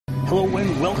Hello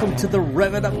and welcome to the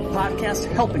Rev It Up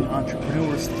podcast, helping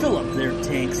entrepreneurs fill up their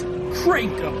tanks,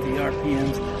 crank up the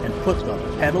RPMs, and put the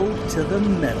pedal to the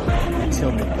metal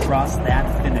until they cross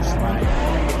that finish line.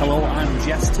 Hello, I'm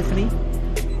Jess Tiffany.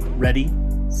 Ready,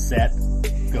 set,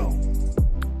 go.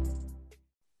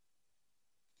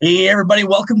 Hey everybody,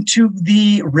 welcome to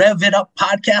the Rev It Up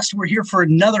podcast. We're here for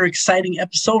another exciting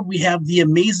episode. We have the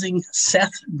amazing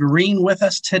Seth Green with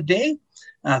us today.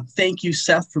 Thank you,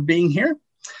 Seth, for being here.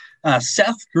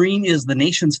 Seth Green is the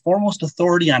nation's foremost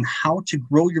authority on how to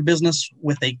grow your business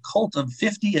with a cult of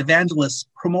 50 evangelists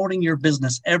promoting your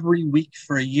business every week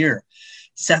for a year.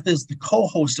 Seth is the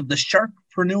co-host of the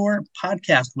Sharkpreneur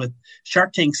podcast with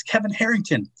Shark Tank's Kevin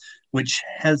Harrington, which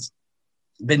has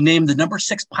been named the number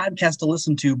 6 podcast to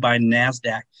listen to by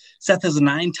NASDAQ. Seth is a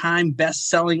 9-time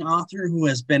best-selling author who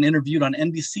has been interviewed on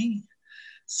NBC,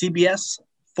 CBS,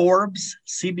 Forbes,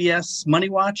 CBS, Money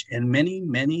Watch, and many,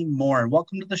 many more.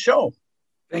 Welcome to the show.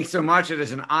 Thanks so much. It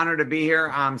is an honor to be here.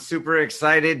 I'm super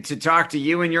excited to talk to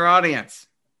you and your audience.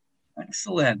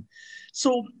 Excellent.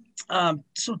 So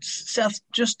Seth,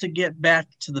 just to get back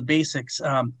to the basics,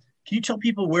 can you tell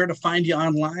people where to find you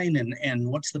online and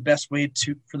what's the best way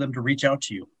for them to reach out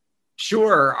to you?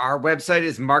 Sure. Our website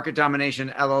is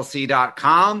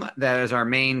marketdominationllc.com. That is our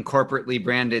main corporately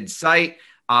branded site.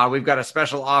 We've got a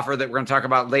special offer that we're going to talk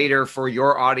about later for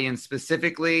your audience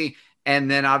specifically.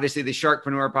 And then obviously the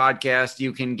Sharkpreneur podcast,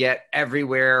 you can get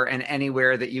everywhere and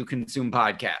anywhere that you consume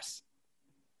podcasts.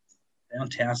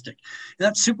 Fantastic.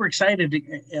 That's super excited.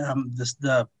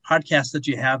 The podcast that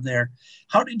you have there.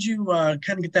 How did you kind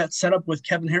of get that set up with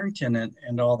Kevin Harrington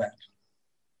and all that?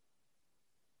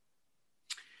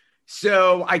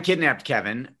 So I kidnapped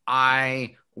Kevin.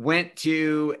 I went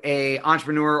to a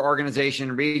entrepreneur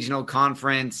organization regional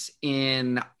conference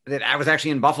that I was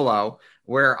actually in Buffalo,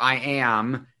 where I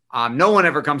am. No one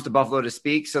ever comes to Buffalo to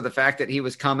speak. So the fact that he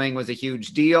was coming was a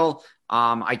huge deal.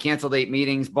 I canceled 8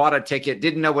 meetings, bought a ticket,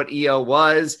 didn't know what EO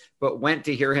was, but went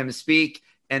to hear him speak.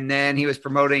 And then he was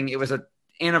promoting, it was an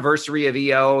anniversary of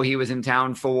EO he was in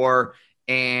town for,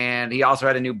 and he also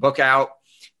had a new book out.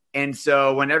 And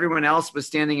so when everyone else was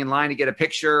standing in line to get a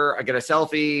picture, I get a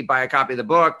selfie, buy a copy of the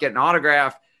book, get an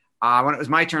autograph. When it was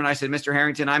my turn, I said, Mr.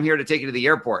 Harrington, I'm here to take you to the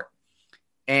airport.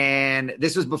 And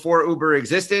this was before Uber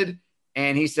existed.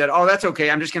 And he said, oh, that's okay.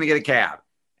 I'm just going to get a cab.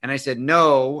 And I said,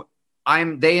 no,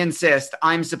 they insist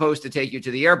I'm supposed to take you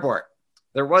to the airport.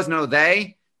 There was no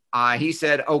they. He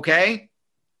said, okay.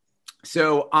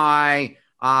 So I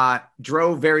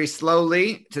drove very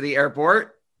slowly to the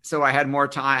airport. So I had more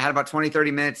time. I had about 20, 30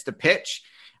 minutes to pitch.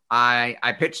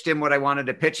 I pitched him what I wanted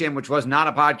to pitch him, which was not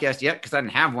a podcast yet because I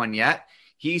didn't have one yet.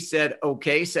 He said,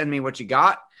 okay, send me what you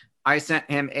got. I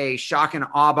sent him a shock and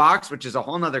awe box, which is a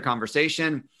whole nother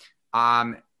conversation.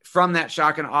 From that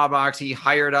shock and awe box, he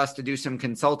hired us to do some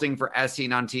consulting for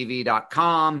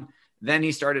SCNONTV.com. Then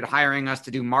he started hiring us to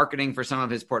do marketing for some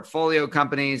of his portfolio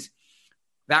companies.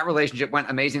 That relationship went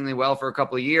amazingly well for a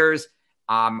couple of years.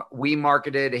 We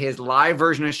marketed his live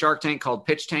version of Shark Tank called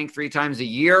Pitch Tank 3 times a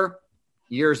year,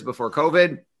 years before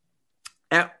COVID.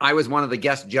 I was one of the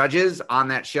guest judges on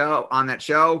that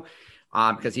show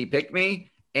because he picked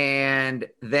me. And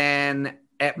then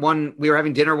we were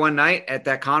having dinner one night at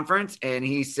that conference, and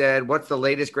he said, what's the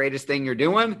latest, greatest thing you're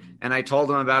doing? And I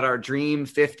told him about our Dream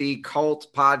 50 Cult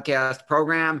podcast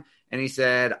program. And he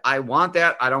said, I want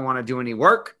that. I don't want to do any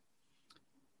work.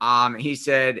 He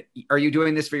said, are you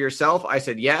doing this for yourself? I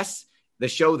said, yes. The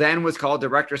show then was called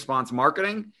Direct Response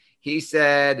Marketing. He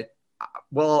said,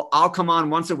 well, I'll come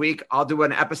on once a week. I'll do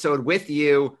an episode with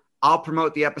you. I'll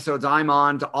promote the episodes I'm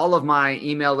on to all of my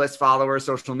email list followers,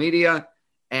 social media.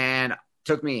 And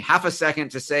took me half a second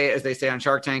to say, as they say on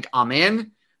Shark Tank, I'm in.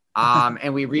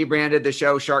 And we rebranded the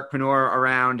show Sharkpreneur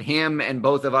around him and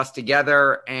both of us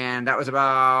together. And that was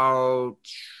about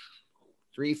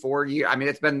 3-4 years. I mean,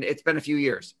 it's been a few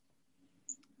years.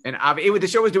 And the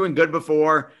show was doing good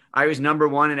before. I was number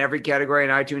 1 in every category in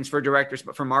iTunes for directors,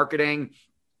 but for marketing.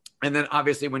 And then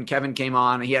obviously when Kevin came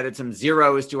on, he added some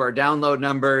zeros to our download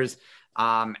numbers,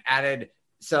 added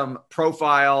some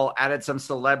profile, added some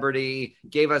celebrity,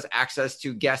 gave us access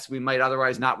to guests we might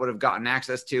otherwise not would have gotten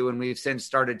access to. And we've since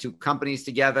started 2 companies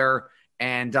together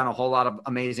and done a whole lot of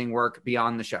amazing work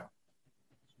beyond the show.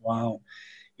 Wow.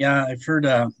 Yeah, I've heard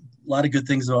a lot of good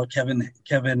things about Kevin,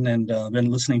 and been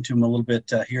listening to him a little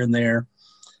bit here and there.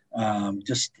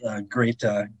 Just great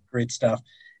stuff.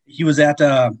 He was at,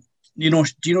 do you know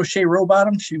Shay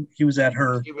Rowbottom? He was at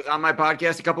her. She was on my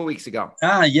podcast a couple of weeks ago.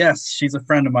 Yes, she's a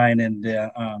friend of mine, and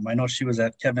I know she was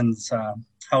at Kevin's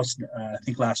house. I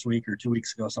think last week or 2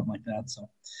 weeks ago, something like that. So,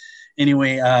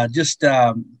 anyway, just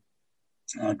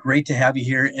Great to have you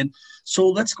here. And so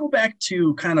let's go back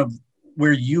to kind of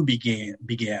where you began.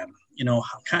 You know,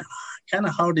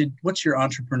 what's your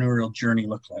entrepreneurial journey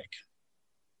look like?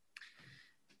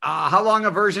 How long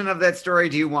a version of that story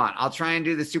do you want? I'll try and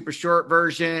do the super short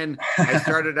version. I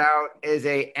started out as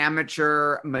an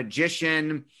amateur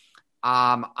magician.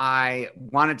 I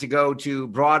wanted to go to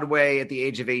Broadway at the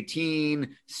age of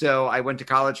 18. So I went to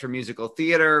college for musical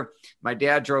theater. My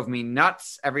dad drove me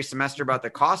nuts every semester about the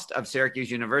cost of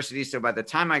Syracuse University. So by the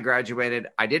time I graduated,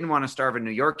 I didn't want to starve in New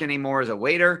York anymore as a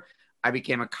waiter. I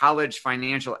became a college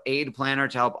financial aid planner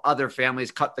to help other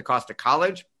families cut the cost of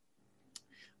college.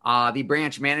 The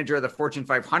branch manager of the Fortune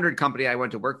 500 company I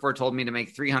went to work for told me to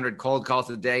make 300 cold calls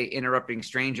a day, interrupting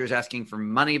strangers asking for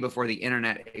money before the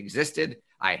internet existed.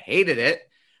 I hated it.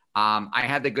 I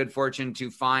had the good fortune to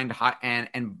find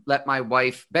and beg my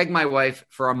wife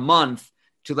for a month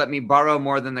to let me borrow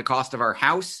more than the cost of our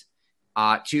house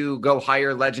to go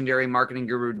hire legendary marketing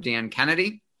guru Dan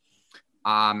Kennedy.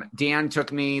 Dan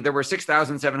took me. There were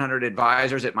 6,700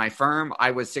 advisors at my firm.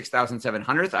 I was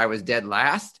 6,700th. I was dead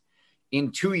last.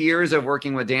 In 2 years of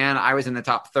working with Dan, I was in the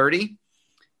top 30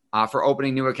 for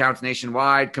opening new accounts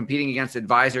nationwide, competing against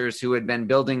advisors who had been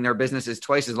building their businesses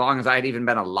twice as long as I had even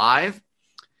been alive.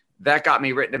 That got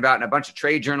me written about in a bunch of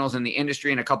trade journals in the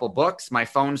industry and a couple books. My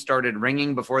phone started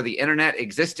ringing before the internet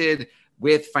existed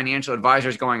with financial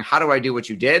advisors going, "How do I do what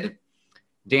you did?"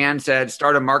 Dan said,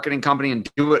 "Start a marketing company and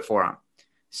do it for them."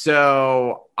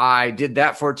 So I did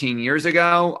that 14 years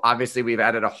ago. Obviously, we've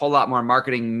added a whole lot more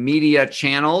marketing media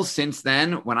channels since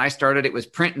then. When I started, it was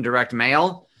print and direct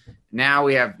mail. Now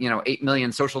we have, 8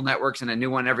 million social networks and a new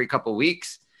one every couple of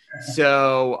weeks.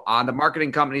 So the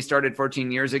marketing company started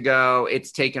 14 years ago.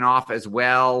 It's taken off as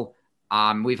well.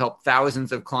 We've helped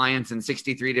thousands of clients in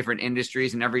 63 different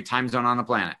industries in every time zone on the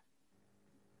planet.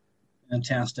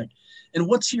 Fantastic. And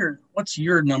what's your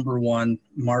number one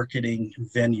marketing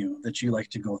venue that you like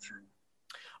to go through?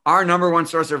 Our number one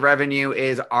source of revenue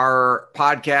is our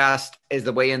podcast is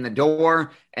the way in the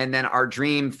door. And then our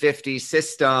Dream 50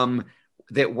 system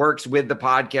that works with the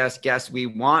podcast guests. We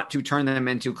want to turn them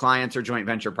into clients or joint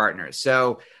venture partners.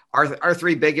 So our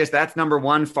three biggest, that's number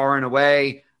one, far and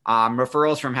away.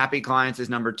 Referrals from happy clients is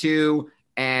number two.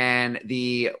 And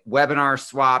the webinar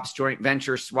swaps, joint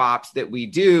venture swaps that we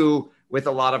do with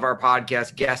a lot of our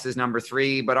podcast guests is number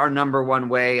three. But our number one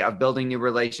way of building new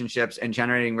relationships and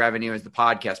generating revenue is the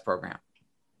podcast program.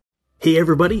 Hey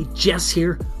everybody, Jess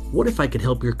here. What if I could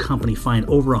help your company find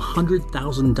over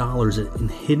 $100,000 in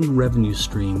hidden revenue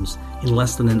streams in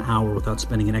less than an hour without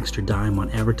spending an extra dime on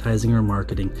advertising or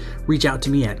marketing? Reach out to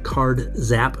me at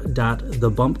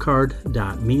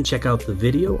cardzap.thebumpcard.me. Check out the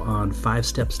video on 5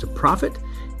 Steps to Profit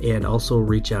and also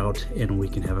reach out and we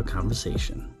can have a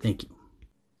conversation. Thank you.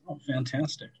 Oh,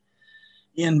 fantastic.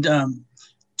 And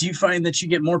do you find that you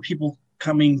get more people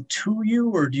coming to you,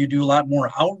 or do you do a lot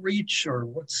more outreach, or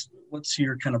what's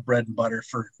your kind of bread and butter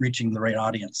for reaching the right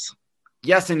audience?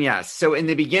 Yes and yes. So in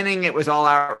the beginning, it was all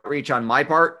outreach on my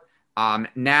part.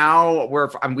 Now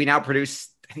we now produce,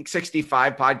 I think,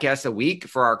 65 podcasts a week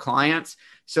for our clients.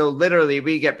 So literally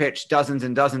we get pitched dozens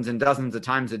and dozens and dozens of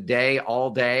times a day,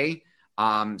 all day.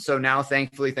 So now,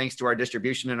 thankfully, thanks to our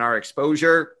distribution and our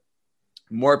exposure,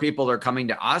 more people are coming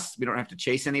to us. We don't have to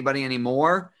chase anybody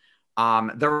anymore.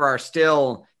 There are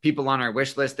still people on our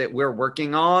wish list that we're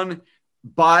working on,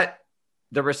 but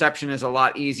the reception is a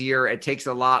lot easier. It takes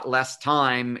a lot less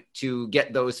time to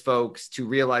get those folks to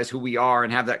realize who we are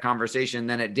and have that conversation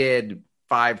than it did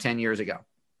 5-10 years ago.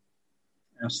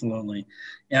 Absolutely.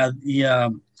 Yeah.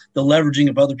 The leveraging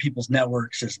of other people's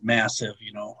networks is massive.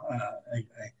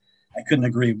 I couldn't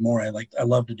agree more. I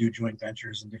love to do joint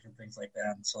ventures and different things like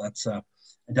that. And so that's, I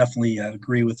definitely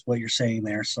agree with what you're saying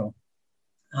there. So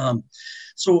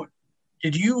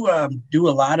did you do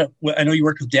a lot of, I know you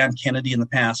worked with Dan Kennedy in the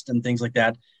past and things like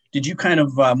that. Did you kind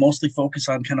of mostly focus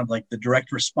on kind of like the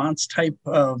direct response type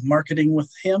of marketing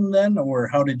with him then, or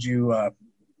how did you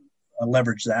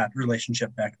leverage that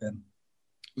relationship back then?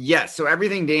 Yes. So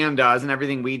everything Dan does and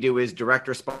everything we do is direct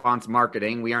response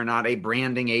marketing. We are not a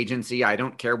branding agency. I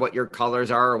don't care what your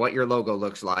colors are or what your logo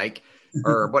looks like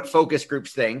or what focus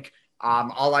groups think.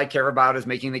 All I care about is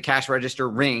making the cash register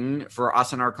ring for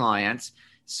us and our clients.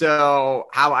 So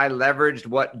how I leveraged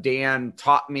what Dan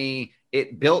taught me,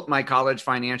 it built my college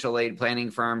financial aid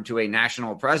planning firm to a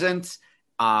national presence.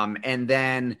 And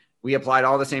then we applied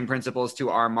all the same principles to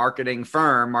our marketing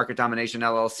firm, Market Domination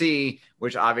LLC,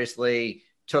 which obviously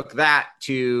took that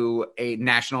to a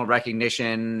national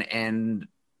recognition and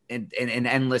an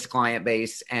endless client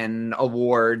base and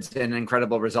awards and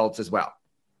incredible results as well.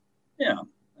 Yeah,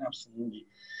 absolutely.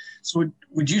 So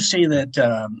would you say that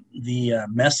the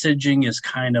messaging is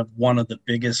kind of one of the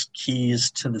biggest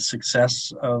keys to the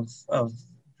success of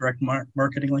direct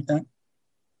marketing like that?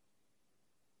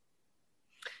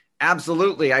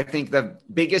 Absolutely. I think the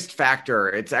biggest factor,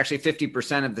 it's actually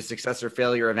 50% of the success or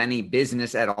failure of any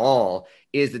business at all,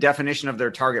 is the definition of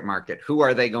their target market. Who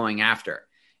are they going after?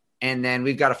 And then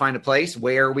we've got to find a place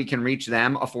where we can reach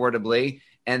them affordably.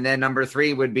 And then number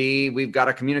 3 would be, we've got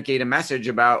to communicate a message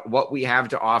about what we have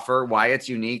to offer, why it's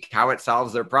unique, how it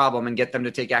solves their problem, and get them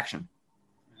to take action.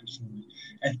 Absolutely.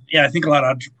 And I think a lot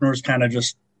of entrepreneurs kind of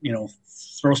just,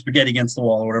 throw spaghetti against the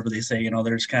wall or whatever they say,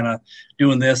 they're just kind of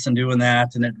doing this and doing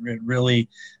that. And it really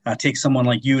takes someone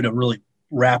like you to really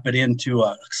wrap it into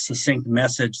a succinct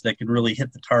message that can really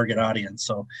hit the target audience.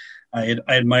 So I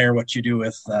admire what you do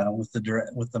with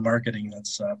the marketing.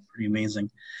 That's pretty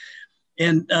amazing.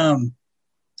 And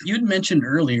you had mentioned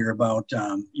earlier about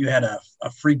you had a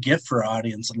free gift for our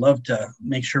audience. I'd love to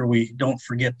make sure we don't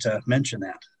forget to mention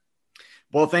that.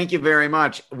 Well, thank you very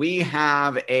much. We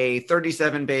have a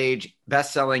 37-page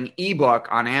best-selling ebook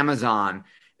on Amazon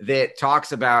that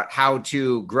talks about how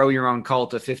to grow your own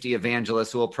cult of 50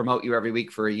 evangelists who will promote you every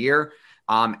week for a year.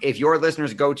 If your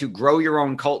listeners go to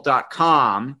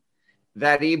growyourownCult.com,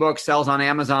 that ebook sells on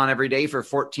Amazon every day for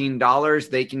 $14.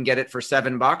 They can get it for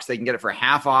 $7. They can get it for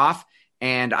half off.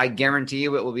 And I guarantee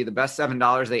you it will be the best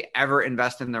 $7 they ever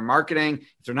invest in their marketing.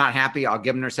 If they're not happy, I'll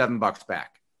give them their $7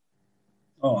 back.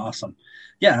 Oh, awesome.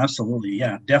 Yeah, absolutely.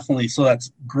 Yeah, definitely. So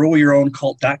that's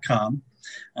growyourownCult.com.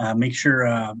 Make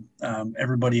sure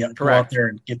everybody go out there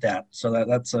and get that. So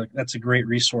that's a great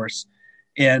resource.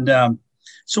 And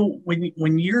so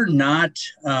when you're not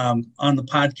on the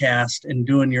podcast and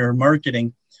doing your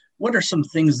marketing, what are some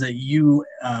things that you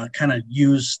kind of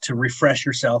use to refresh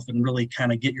yourself and really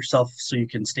kind of get yourself so you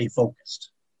can stay focused?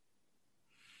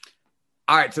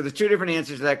 All right. So there's 2 different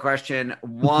answers to that question.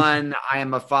 One, I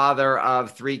am a father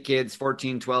of 3 kids,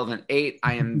 14, 12, and 8.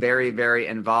 I am very, very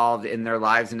involved in their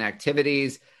lives and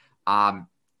activities. I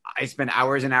spend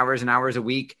hours and hours and hours a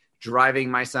week driving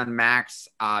my son, Max,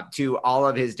 to all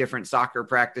of his different soccer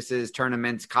practices,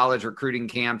 tournaments, college recruiting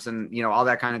camps, and, all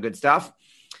that kind of good stuff.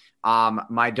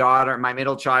 My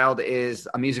middle child is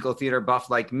a musical theater buff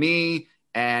like me,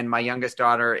 and my youngest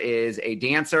daughter is a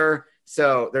dancer.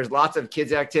 So there's lots of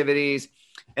kids activities.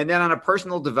 And then on a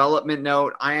personal development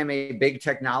note, I am a big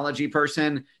technology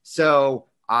person. So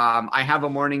I have a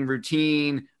morning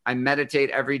routine. I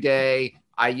meditate every day.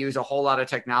 I use a whole lot of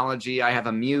technology. I have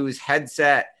a Muse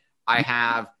headset. I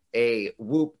have a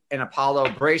Whoop and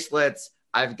Apollo bracelets.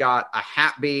 I've got a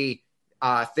Happy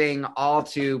thing, all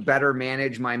to better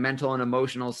manage my mental and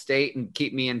emotional state and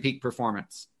keep me in peak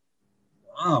performance.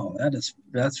 Wow,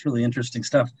 that's really interesting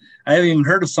stuff. I haven't even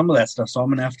heard of some of that stuff, so I'm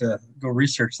gonna have to go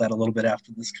research that a little bit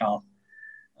after this call.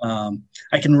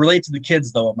 I can relate to the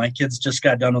kids though. My kids just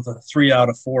got done with a 3 out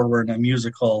of 4. We're in a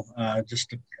musical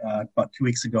just about 2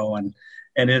 weeks ago, and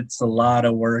it's a lot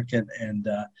of work,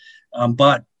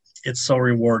 but it's so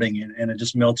rewarding, and it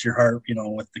just melts your heart,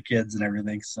 with the kids and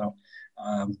everything. So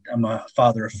I'm a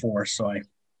father of 4, so I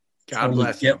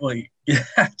totally get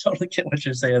what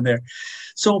you're saying there.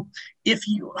 So if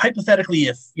you hypothetically,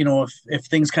 if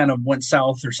things kind of went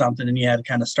south or something and you had to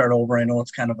kind of start over, I know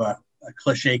it's kind of a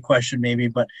cliche question maybe,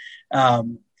 but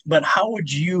how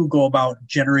would you go about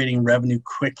generating revenue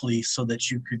quickly so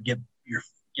that you could get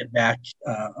back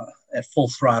at full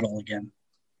throttle again?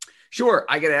 Sure.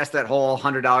 I get asked that whole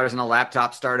 $100 in a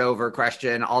laptop start over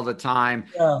question all the time.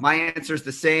 Yeah. My answer is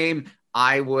the same.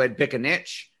 I would pick a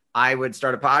niche. I would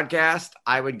start a podcast.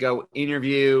 I would go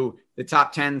interview the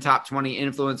top 10, top 20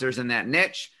 influencers in that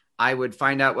niche. I would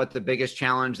find out what the biggest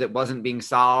challenge that wasn't being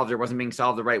solved or wasn't being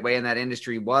solved the right way in that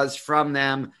industry was from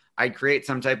them. I'd create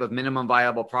some type of minimum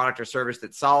viable product or service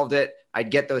that solved it.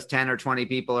 I'd get those 10 or 20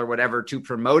 people or whatever to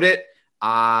promote it.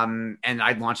 And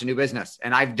I'd launch a new business.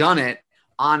 And I've done it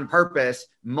on purpose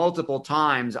multiple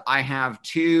times. I have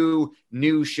 2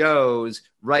 new shows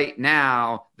right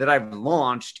now that I've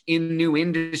launched in new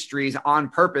industries on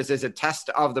purpose as a test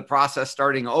of the process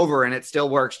starting over, and it still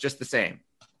works just the same.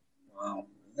 Wow,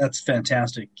 that's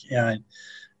fantastic. Yeah,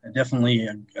 I definitely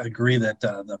agree that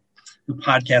the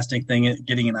podcasting thing,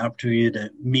 getting an opportunity to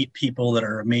meet people that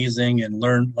are amazing and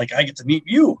learn, like I get to meet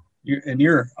you, and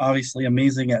you're obviously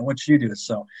amazing at what you do.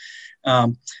 So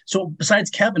besides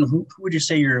Kevin, who would you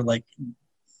say you're like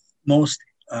most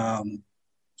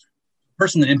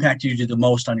person that impacted you the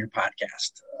most on your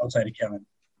podcast outside of Kevin?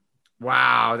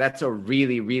 Wow, that's a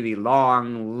really, really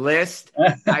long list.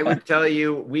 I would tell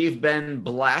you we've been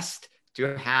blessed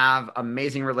to have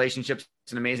amazing relationships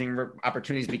some amazing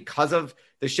opportunities because of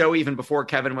the show, even before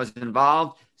Kevin was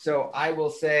involved. So I will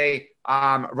say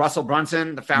Russell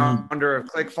Brunson, the founder of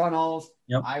ClickFunnels.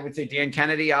 Yep. I would say Dan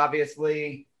Kennedy,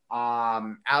 obviously.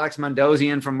 Alex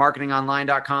Mondosian from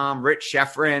marketingonline.com, Rich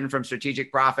Sheffrin from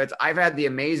Strategic Profits. I've had the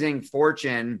amazing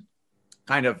fortune,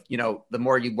 kind of, the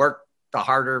more you work, the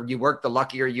harder you work, the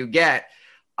luckier you get,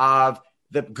 of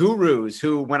the gurus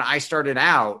who, when I started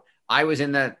out, I was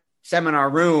in the seminar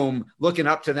room looking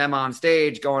up to them on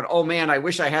stage going, oh man, I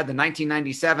wish I had the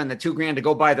 1997, the $2,000 to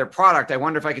go buy their product. I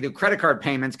wonder if I could do credit card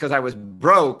payments because I was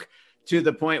broke, to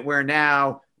the point where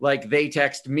now, like, they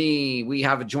text me, we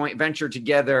have a joint venture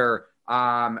together.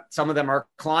 Some of them are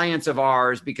clients of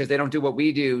ours because they don't do what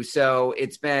we do. So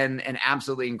it's been an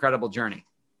absolutely incredible journey.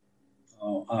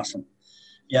 Oh, awesome.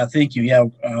 Yeah, thank you. Yeah,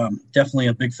 definitely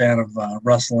a big fan of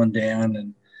Russell and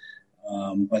Dan.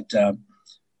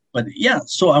 But yeah,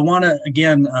 so I want to,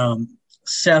 again,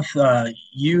 Seth,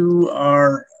 you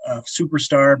are a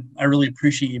superstar. I really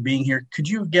appreciate you being here. Could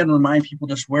you again remind people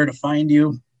just where to find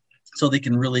you so they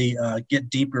can really get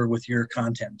deeper with your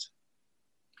content?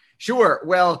 Sure.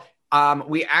 Well,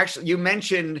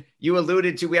 you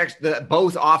alluded to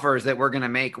both offers that we're going to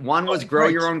make. One was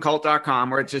growyourown.cult.com,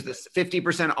 where it's just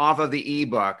 50% off of the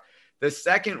ebook. The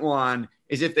second one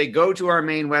is if they go to our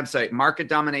main website,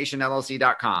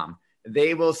 marketdominationllc.com,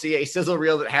 they will see a sizzle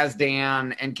reel that has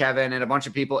Dan and Kevin and a bunch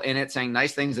of people in it saying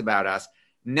nice things about us.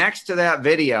 Next to that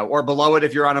video, or below it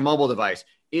if you're on a mobile device,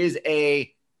 is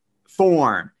a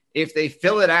form. If they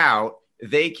fill it out,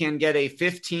 they can get a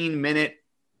 15-minute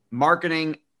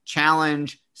marketing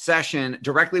challenge session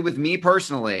directly with me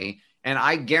personally. And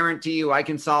I guarantee you I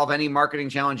can solve any marketing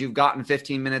challenge you've got in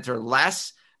 15 minutes or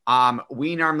less.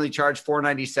 We normally charge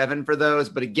 $497 for those,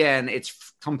 but again,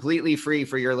 it's completely free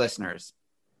for your listeners.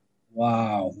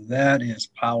 Wow, that is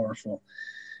powerful.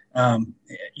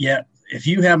 Yeah, if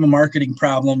you have a marketing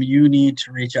problem, you need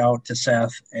to reach out to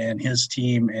Seth and his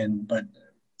team, but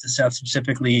to Seth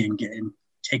specifically, and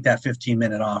take that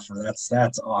 15-minute offer.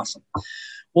 That's awesome.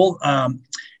 Well,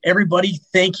 everybody,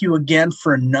 thank you again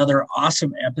for another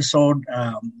awesome episode.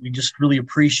 We just really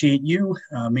appreciate you.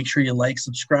 Make sure you like,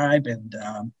 subscribe,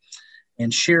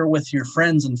 and share with your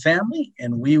friends and family,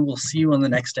 and we will see you on the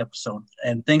next episode.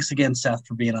 And thanks again, Seth,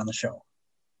 for being on the show.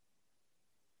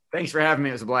 Thanks for having me.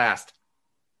 It was a blast.